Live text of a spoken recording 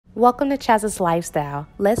Welcome to Chaz's Lifestyle.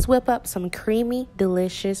 Let's whip up some creamy,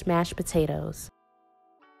 delicious mashed potatoes.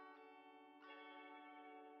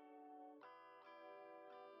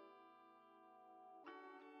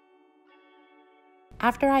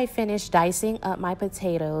 After I finished dicing up my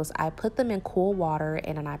potatoes, I put them in cool water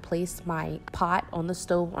and then I placed my pot on the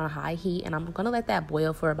stove on high heat, and I'm going to let that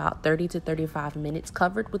boil for about 30 to 35 minutes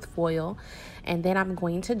covered with foil, and then I'm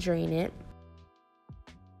going to drain it.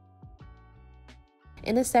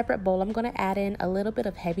 In a separate bowl, I'm going to add in a little bit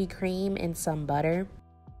of heavy cream and some butter.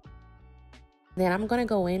 Then I'm going to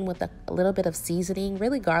go in with a little bit of seasoning,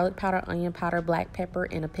 really garlic powder, onion powder, black pepper,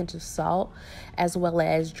 and a pinch of salt, as well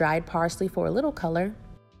as dried parsley for a little color.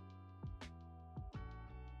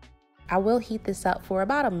 I will heat this up for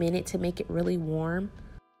about a minute to make it really warm.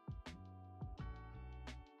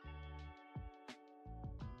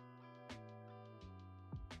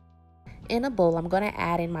 In a bowl, I'm going to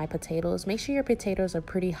add in my potatoes. Make sure your potatoes are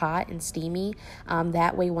pretty hot and steamy.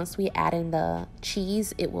 That way, once we add in the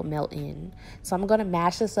cheese, it will melt in. So I'm going to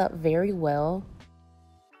mash this up very well.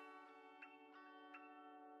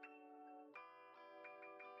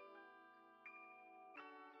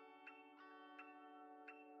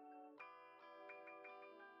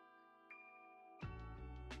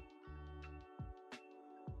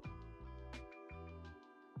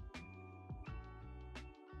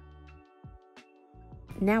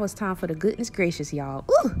 Now it's time for the goodness gracious, y'all.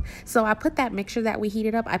 Ooh! So I put that mixture that we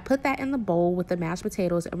heated up, I put that in the bowl with the mashed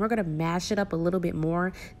potatoes, and we're going to mash it up a little bit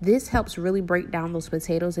more. This helps really break down those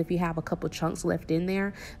potatoes if you have a couple chunks left in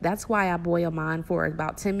there. That's why I boil mine for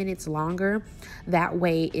about 10 minutes longer. That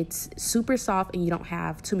way it's super soft and you don't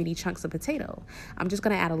have too many chunks of potato. I'm just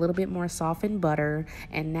going to add a little bit more softened butter.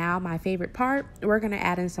 And now my favorite part, we're going to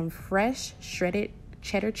add in some fresh shredded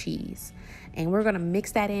cheddar cheese, and we're going to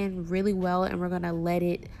mix that in really well, and we're going to let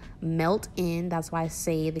it melt in. That's why I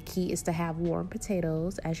say the key is to have warm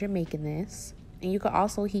potatoes as you're making this, and you can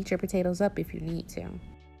also heat your potatoes up if you need to.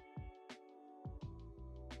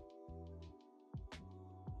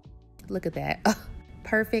 Look at that.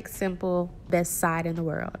 Perfect, simple, best side in the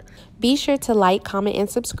world. Be sure to like, comment, and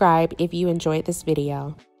subscribe if you enjoyed this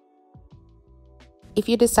video. If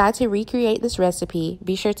you decide to recreate this recipe,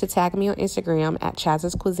 be sure to tag me on Instagram at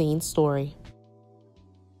Chaz's Cuisine Story.